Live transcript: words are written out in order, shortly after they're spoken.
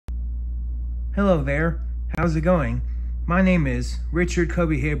Hello there, how's it going? My name is Richard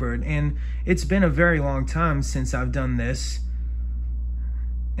Kobe Hibbert, and it's been a very long time since I've done this.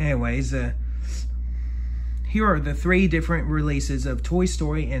 Anyways, here are the 3 different releases of Toy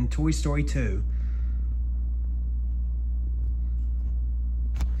Story and Toy Story 2.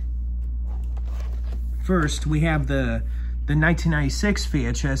 First, we have the 1996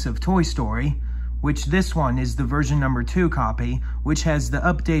 VHS of Toy Story, which this one is the version number 2 copy, which has the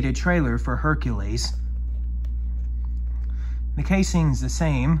updated trailer for Hercules. The casing's the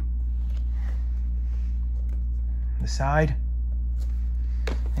same. The side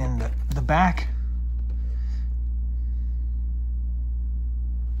and the back.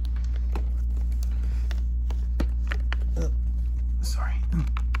 Sorry.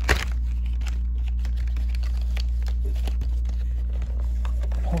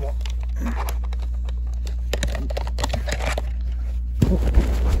 Hold on.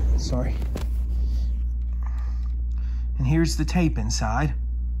 Oh, sorry. And here's the tape inside.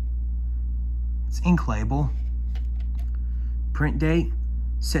 It's ink label. Print date,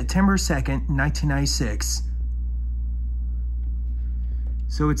 September 2nd, 1996.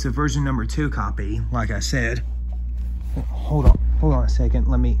 So it's a version number 2 copy, like I said. Hold on a second.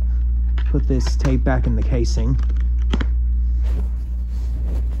 Let me put this tape back in the casing.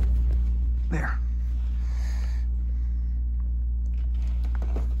 There.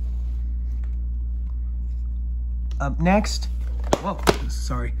 Up next, whoa,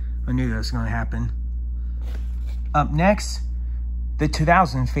 sorry, I knew that was going to happen. Up next, the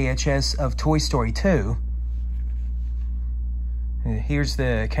 2000 VHS of Toy Story 2. Here's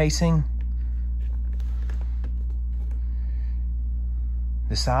the casing,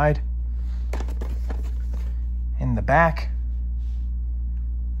 the side, and the back,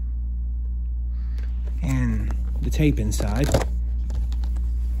 and the tape inside.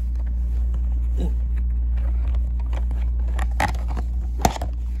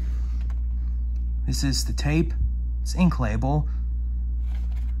 This is the tape. It's ink label.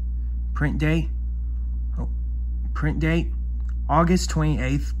 Print date. Print date, August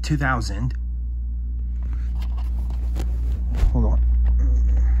 28th, 2000. Hold on.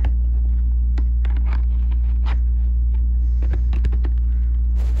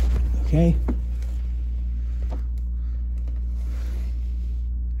 Okay.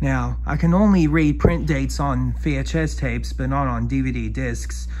 Now, I can only read print dates on VHS tapes, but not on DVD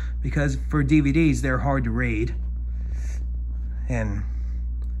discs, because for DVDs, they're hard to read. And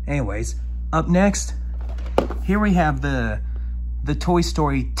anyways, up next, here we have the Toy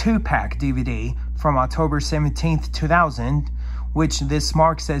Story 2-pack DVD from October 17th, 2000, which this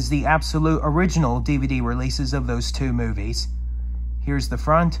marks as the absolute original DVD releases of those 2 movies. Here's the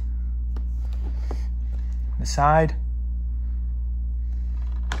front, the side,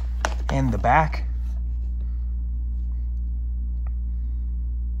 and the back.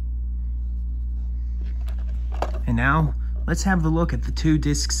 And now, let's have a look at the 2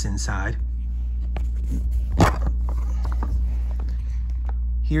 discs inside.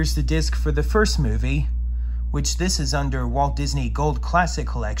 Here's the disc for the first movie, which this is under Walt Disney Gold Classic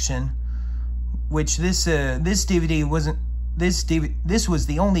Collection, which this DVD wasn't. This was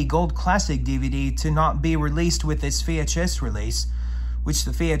the only Gold Classic DVD to not be released with this VHS release, which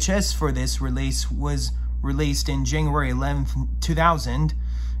the VHS for this release was released in January 11th, 2000.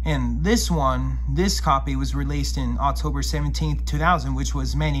 And this copy was released in October 17th, 2000, which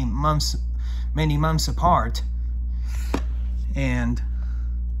was many months apart. And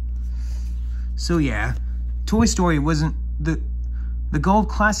so yeah, Toy Story wasn't, the Gold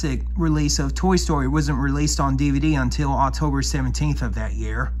Classic release of Toy Story wasn't released on DVD until October 17th of that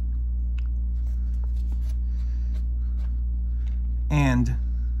year. And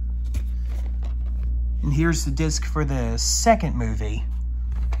here's the disc for the second movie.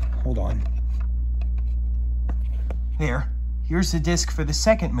 Hold on. There. Here's the disc for the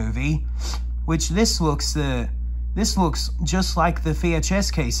second movie, which this looks just like the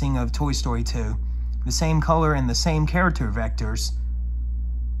VHS casing of Toy Story 2. The same color and the same character vectors.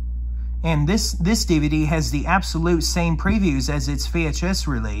 And this DVD has the absolute same previews as its VHS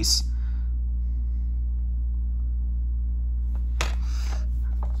release.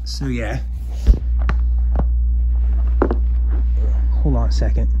 So yeah. Hold on a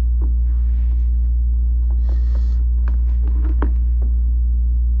second.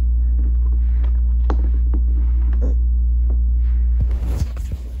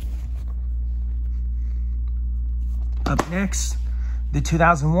 Up next, the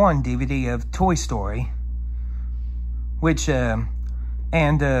 2001 DVD of Toy Story, which the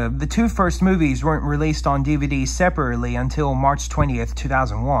 2 first movies weren't released on DVD separately until March 20th,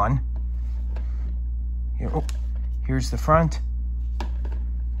 2001. Here's the front,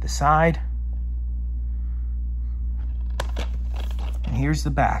 the side, and here's the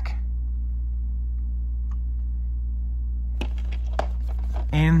back.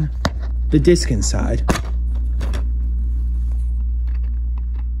 And the disc inside.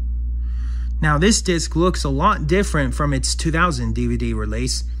 Now this disc looks a lot different from its 2000 DVD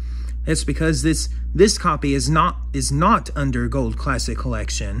release. That's because this copy is not under Gold Classic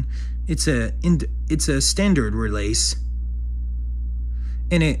Collection. It's a standard release.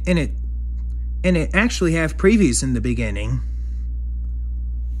 And it actually have previews in the beginning.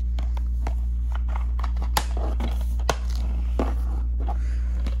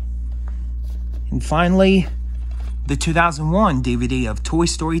 And finally, the 2001 DVD of Toy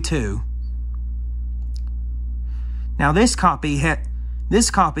Story 2. Now this copy has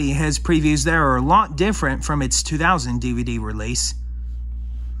previews that are a lot different from its 2000 DVD release.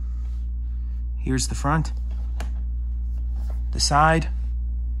 Here's the front, the side,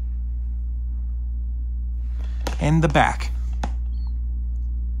 and the back.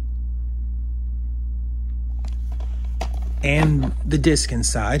 And the disc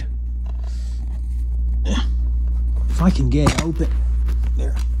inside. If I can get it open.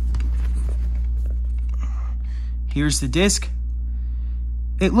 There. Here's the disc.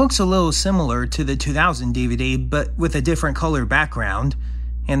 It looks a little similar to the 2000 DVD, but with a different color background,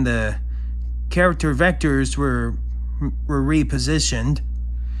 and the character vectors were repositioned.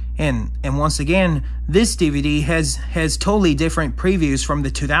 And once again, this DVD has totally different previews from the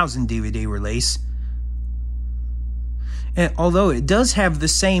 2000 DVD release. And although it does have the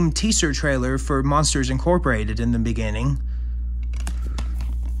same teaser trailer for Monsters Incorporated in the beginning.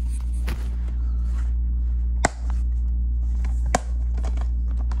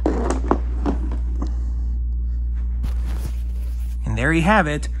 And there you have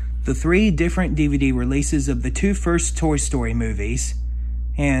it, the 3 different DVD releases of the 2 first Toy Story movies.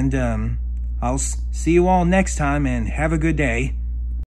 And I'll see you all next time, and have a good day.